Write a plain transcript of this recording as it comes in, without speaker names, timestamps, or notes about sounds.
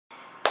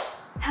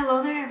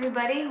Hello there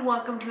everybody,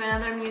 welcome to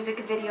another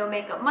Music Video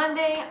Makeup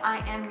Monday.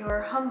 I am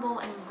your humble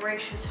and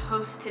gracious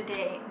host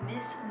today,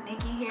 Miss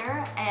Nikki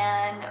here,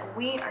 and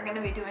we are going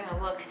to be doing a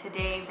look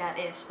today that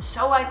is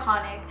so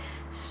iconic,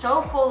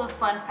 so full of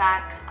fun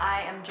facts.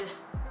 I am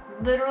just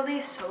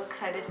literally so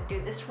excited to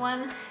do this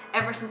one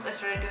ever since I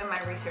started doing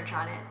my research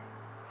on it.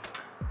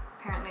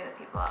 Apparently the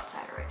people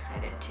outside are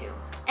excited too.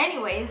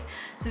 Anyways,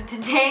 so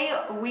today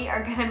we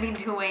are going to be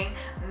doing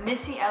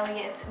Missy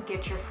Elliott's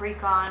Get Your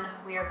Freak On.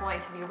 We are going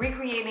to be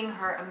recreating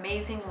her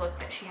amazing look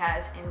that she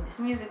has in this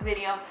music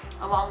video,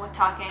 along with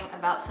talking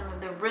about some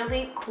of the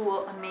really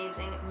cool,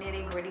 amazing,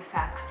 nitty-gritty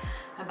facts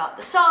about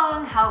the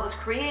song, how it was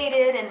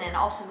created, and then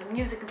also the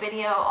music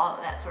video, all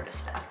of that sort of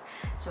stuff.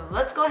 So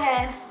let's go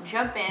ahead,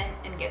 jump in,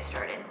 and get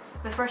started.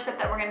 The first step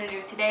that we're going to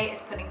do today is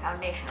putting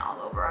foundation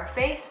all over our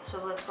face,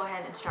 so let's go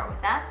ahead and start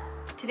with that.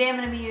 Today I'm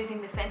going to be using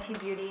the Fenty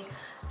Beauty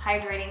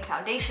Hydrating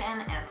Foundation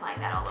and applying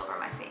that all over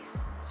my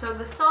face. So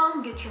the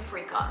song Get Your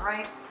Freak On,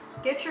 right?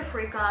 Get Your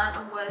Freak On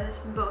was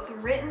both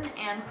written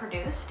and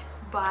produced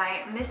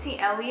by Missy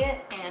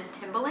Elliott and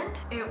Timbaland.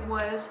 It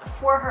was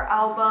for her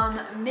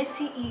album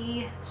Missy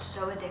E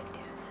So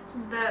Addictive.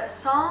 The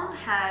song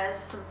has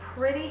some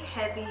pretty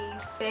heavy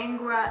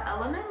Bhangra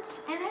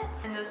elements in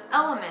it, and those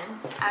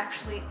elements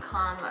actually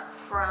come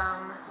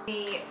from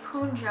the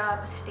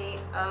Punjab state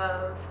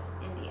of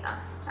India.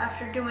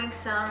 After doing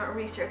some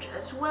research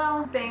as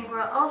well,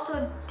 Bhangra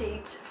also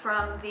dates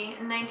from the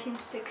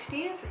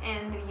 1960s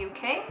in the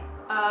UK.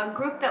 A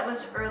group that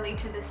was early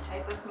to this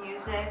type of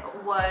music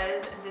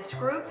was this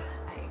group.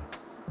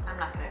 I'm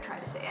not going to try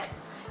to say it.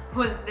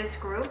 Was this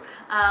group,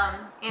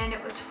 and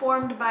it was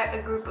formed by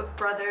a group of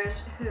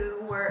brothers who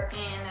were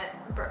in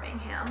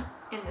Birmingham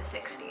in the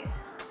 60s.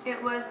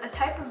 It was a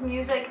type of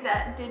music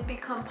that did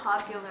become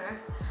popular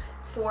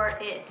for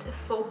its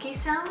folky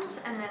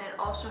sounds, and then it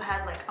also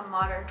had like a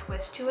modern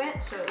twist to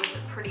it, so it was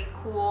a pretty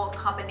cool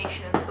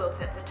combination of both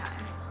at the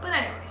time. But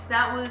anyways,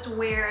 that was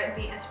where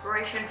the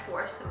inspiration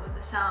for some of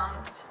the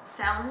sounds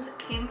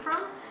came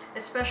from,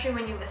 especially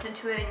when you listen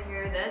to it and you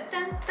hear the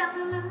dun dun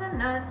dun dun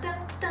dun dun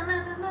dun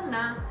dun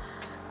dun.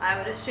 I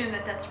would assume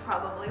that that's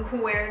probably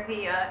where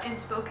the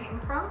inspo came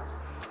from.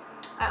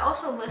 I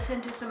also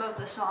listened to some of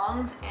the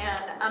songs,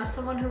 and I'm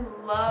someone who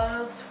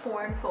loves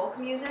foreign folk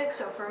music,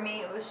 so for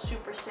me it was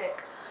super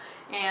sick,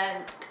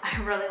 and I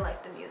really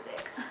like the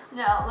music.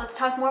 Now let's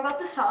talk more about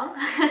the song.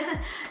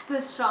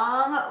 The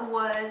song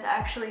was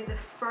actually the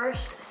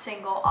first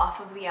single off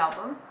of the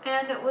album,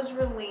 and it was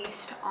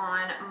released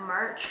on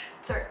March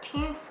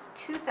 13th,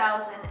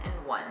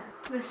 2001.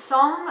 The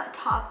song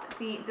topped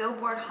the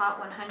Billboard Hot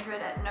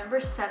 100 at number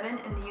 7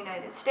 in the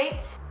United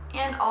States,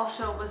 and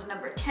also was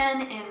number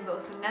 10 in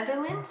both the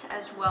Netherlands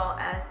as well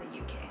as the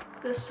UK.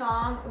 The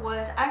song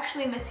was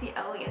actually Missy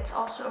Elliott's,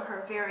 also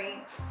her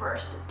very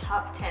first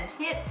top 10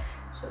 hit.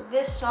 So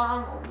this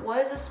song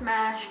was a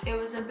smash, it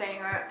was a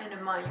banger, and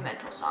a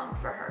monumental song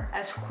for her.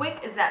 As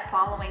quick as that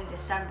following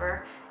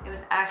December, it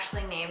was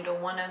actually named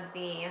one of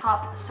the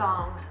top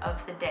songs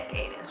of the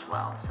decade as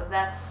well. So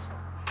that's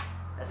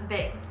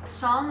big. The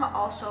song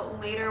also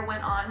later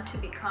went on to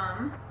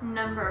become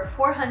number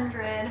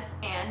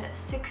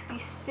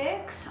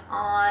 466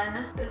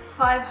 on the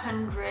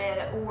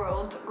 500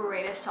 World's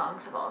Greatest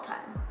Songs of All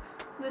Time.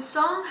 The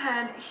song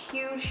had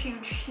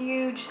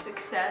huge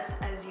success,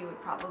 as you would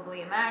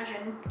probably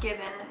imagine,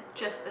 given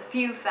just the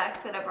few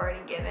facts that I've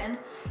already given.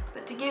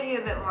 But to give you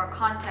a bit more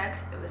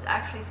context, it was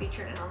actually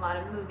featured in a lot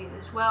of movies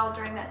as well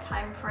during that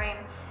time frame,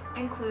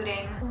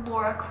 including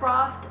Lara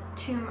Croft,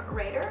 Tomb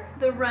Raider,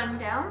 The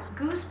Rundown,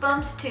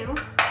 Goosebumps 2,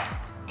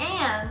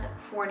 and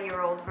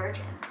 40-Year-Old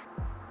Virgin.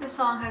 The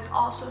song has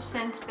also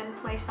since been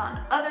placed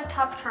on other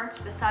top charts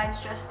besides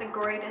just the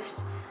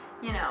greatest,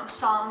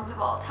 songs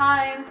of all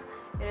time.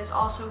 It has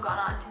also gone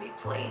on to be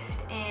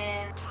placed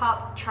in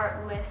top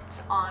chart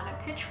lists on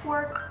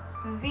Pitchfork,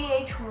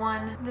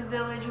 VH1, The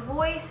Village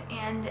Voice,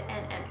 and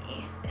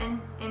NME.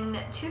 And in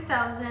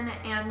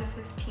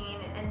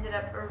 2015, it ended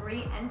up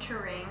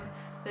re-entering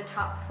the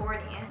top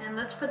 40. And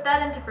let's put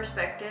that into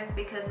perspective,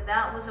 because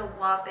that was a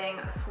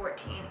whopping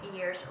 14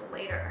 years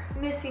later.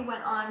 Missy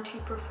went on to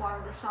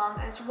perform the song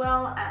as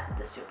well at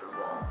the Super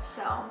Bowl,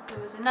 so it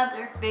was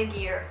another big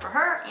year for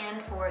her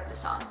and for the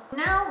song.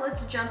 Now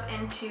let's jump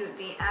into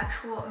the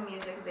actual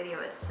music video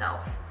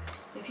itself.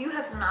 If you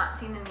have not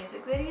seen the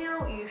music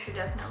video, you should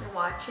definitely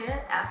watch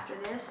it after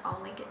this.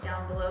 I'll link it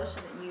down below so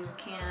that you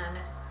can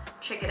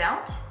check it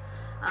out.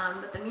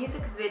 But the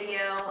music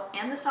video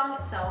and the song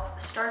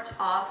itself starts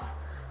off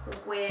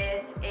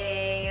with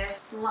a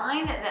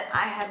line that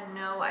I had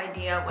no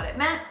idea what it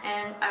meant,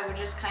 and I would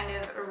just kind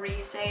of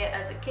re-say it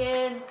as a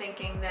kid,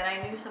 thinking that I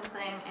knew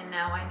something, and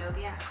now I know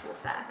the actual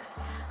facts.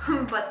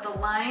 But the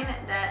line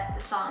that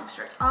the song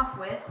starts off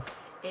with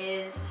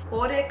is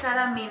Kore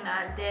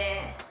karamina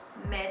de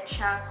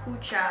mecha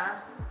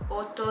kucha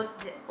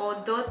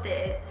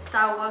odote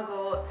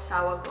sawago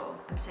sawago.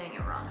 I'm saying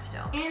it wrong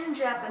still. In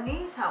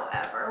Japanese,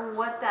 however,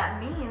 what that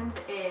means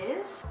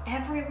is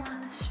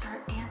everyone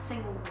start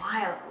dancing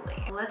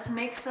wildly. Let's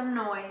make some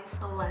noise.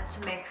 Let's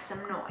make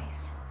some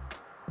noise.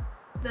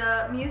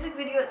 The music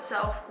video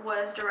itself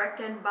was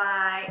directed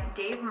by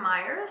Dave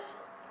Meyers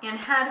and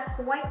had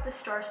quite the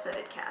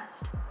star-studded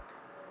cast.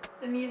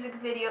 The music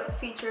video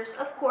features,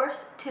 of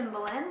course,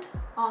 Timbaland,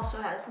 also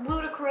has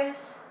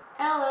Ludacris,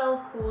 LL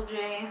Cool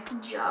J,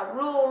 Ja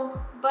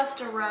Rule,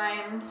 Busta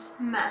Rhymes,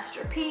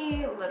 Master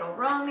P, Little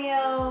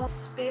Romeo,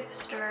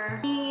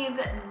 Spiffster, Eve,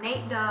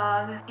 Nate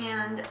Dogg,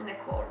 and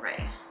Nicole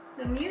Ray.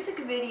 The music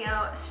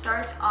video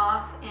starts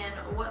off in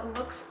what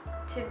looks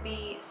to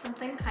be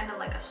something kind of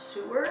like a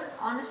sewer.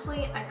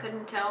 Honestly, I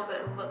couldn't tell,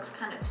 but it looks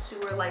kind of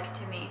sewer-like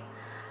to me,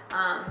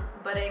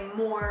 but a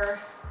more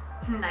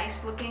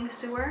nice-looking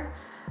sewer.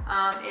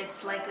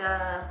 It's like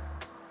a,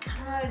 I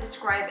don't know how to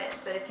describe it,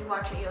 but if you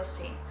watch it, you'll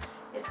see.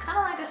 It's kind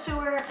of like a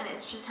sewer, and it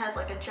just has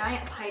like a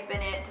giant pipe in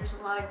it. There's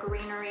a lot of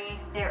greenery.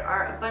 There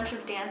are a bunch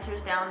of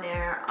dancers down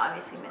there.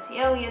 Obviously, Missy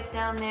Elliott's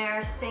down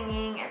there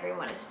singing.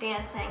 Everyone is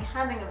dancing,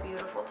 having a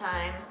beautiful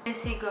time.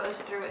 Missy goes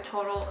through a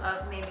total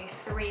of maybe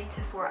 3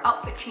 to 4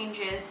 outfit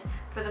changes.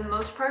 For the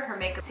most part, her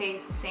makeup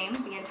stays the same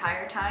the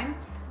entire time,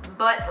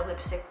 but the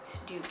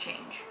lipsticks do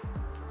change.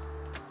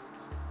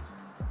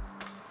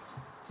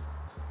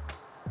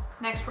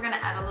 Next, we're gonna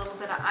add a little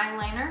bit of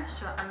eyeliner,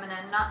 so I'm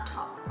gonna not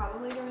talk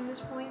probably during this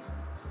point.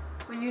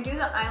 When you do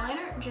the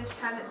eyeliner, just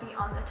have it be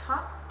on the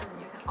top, and then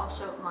you can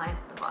also line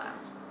the bottom.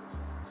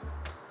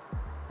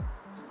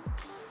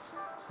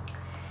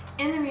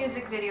 In the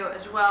music video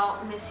as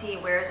well, Missy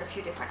wears a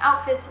few different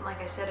outfits, and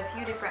like I said, a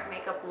few different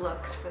makeup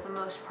looks. For the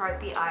most part,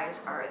 the eyes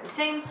are the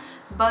same,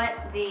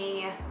 but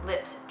the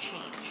lips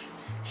change.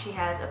 She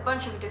has a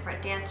bunch of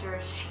different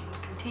dancers. She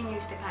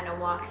continues to kind of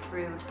walk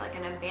through like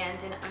an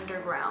abandoned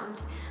underground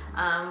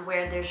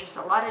where there's just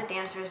a lot of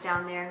dancers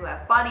down there who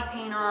have body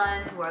paint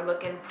on, who are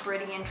looking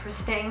pretty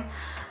interesting,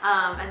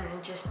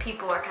 and just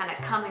people are kind of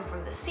coming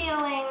from the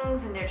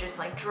ceilings and they're just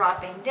like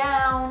dropping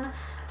down.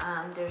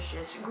 There's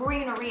just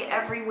greenery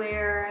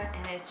everywhere,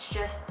 and it's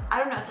just, I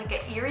don't know, it's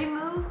like an eerie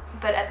mood,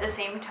 but at the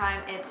same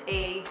time it's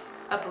a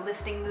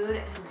uplifting mood,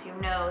 since you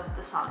know that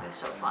the song is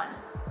so fun.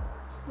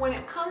 When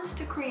it comes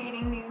to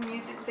creating these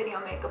music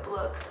video makeup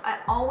looks, I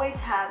always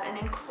have an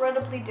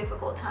incredibly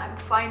difficult time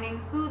finding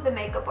who the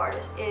makeup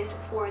artist is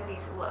for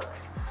these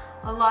looks.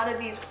 A lot of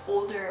these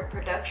older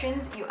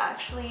productions, you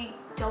actually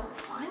don't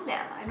find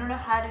them. I don't know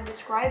how to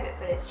describe it,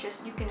 but it's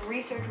just, you can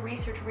research,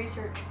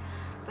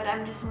 but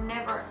I'm just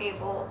never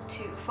able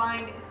to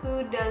find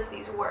who does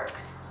these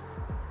works.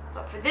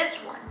 But for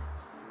this one,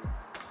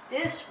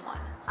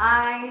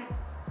 I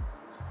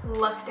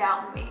lucked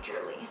out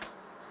majorly.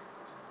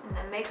 And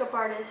the makeup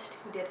artist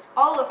who did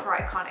all of her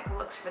iconic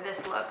looks for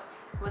this look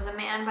was a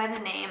man by the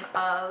name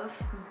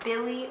of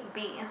Billy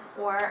B,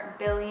 or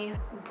Billy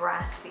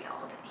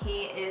Brassfield.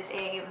 He is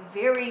a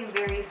very,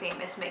 very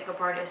famous makeup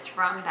artist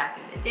from back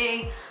in the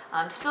day.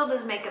 Still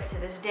does makeup to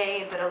this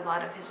day, but a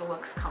lot of his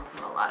looks come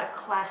from a lot of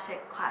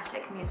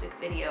classic music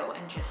video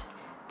and just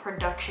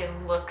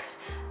production looks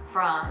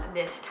from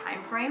this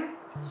time frame.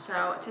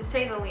 So to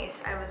say the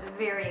least, I was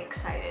very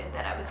excited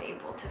that I was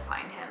able to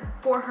find him.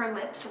 For her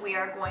lips, we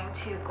are going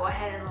to go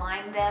ahead and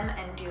line them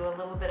and do a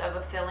little bit of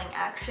a filling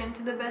action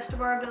to the best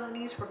of our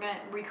abilities. We're going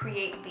to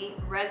recreate the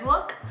red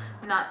look,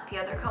 not the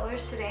other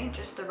colors today,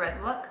 just the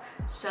red look.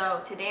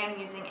 So today I'm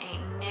using a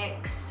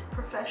NYX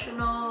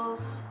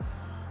Professionals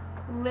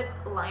Lip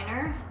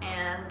Liner,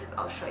 and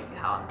I'll show you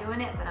how I'm doing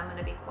it, but I'm going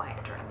to be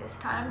quiet during this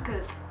time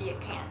because you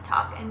can't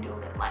talk and do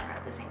lip liner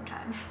at the same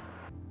time.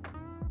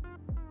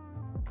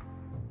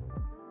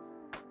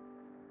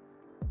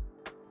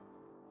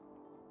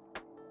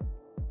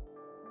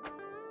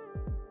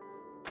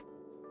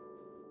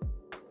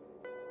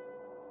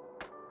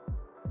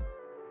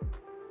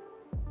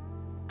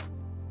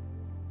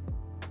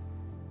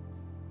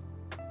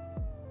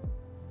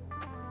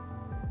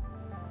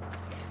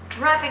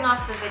 Wrapping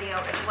off the video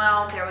as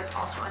well, there was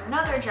also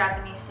another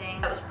Japanese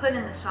saying that was put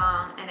in the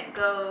song, and it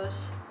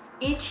goes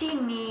Ichi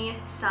ni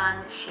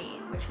san shi,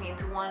 which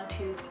means 1,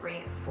 2,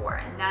 3, 4,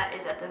 and that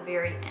is at the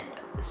very end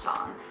of the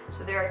song.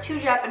 So there are 2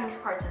 Japanese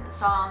parts in the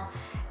song,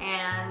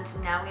 and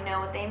now we know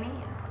what they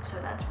mean. So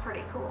that's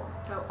pretty cool.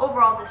 So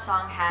overall, this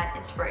song had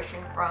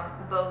inspiration from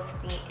both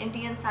the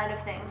Indian side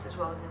of things as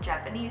well as the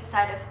Japanese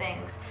side of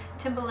things.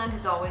 Timbaland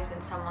has always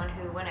been someone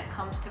who, when it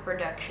comes to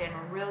production,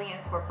 really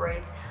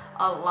incorporates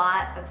a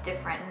lot of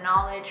different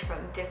knowledge from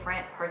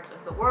different parts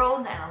of the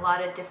world and a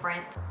lot of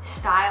different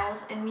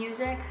styles in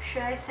music,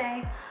 should I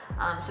say.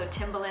 So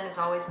Timbaland has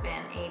always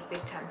been a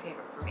big time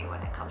favorite for me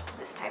when it comes to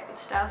this type of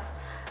stuff.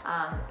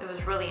 It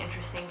was really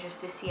interesting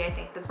just to see, I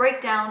think, the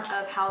breakdown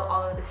of how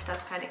all of this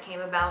stuff kind of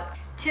came about.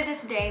 To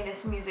this day,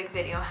 this music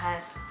video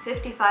has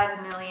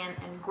 55 million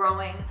and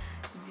growing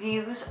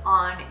views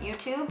on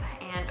YouTube,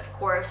 and of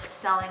course,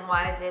 selling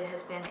wise, it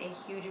has been a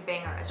huge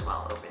banger as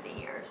well over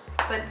the years.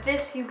 But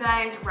this, you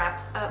guys,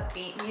 wraps up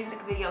the music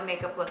video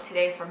makeup look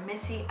today for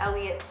Missy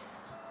Elliott's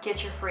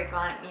Get Your Freak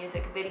On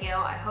music video.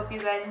 I hope you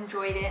guys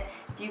enjoyed it.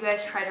 If you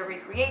guys try to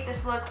recreate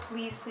this look,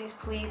 please, please,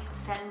 please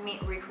send me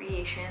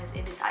recreations.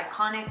 It is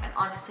iconic, and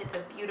honestly, it's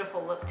a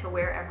beautiful look to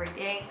wear every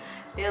day.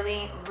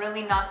 Billy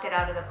really knocked it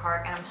out of the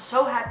park, and I'm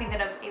so happy that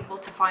I was able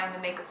to find the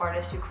makeup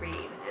artist who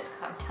created this,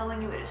 because I'm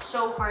telling you, it is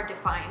so hard to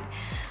find.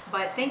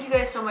 But thank you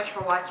guys so much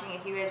for watching.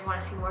 If you guys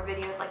want to see more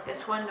videos like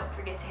this one, don't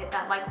forget to hit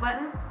that like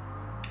button.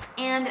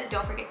 And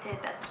don't forget to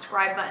hit that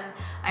subscribe button.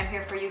 I'm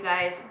here for you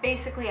guys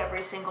basically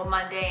every single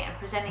Monday and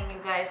presenting you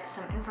guys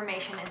some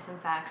information and some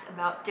facts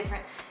about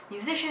different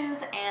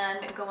musicians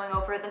and going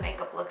over the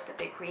makeup looks that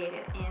they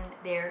created in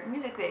their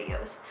music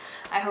videos.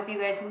 I hope you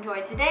guys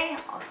enjoyed today.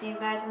 I'll see you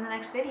guys in the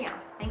next video.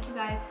 Thank you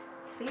guys.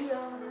 See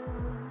ya.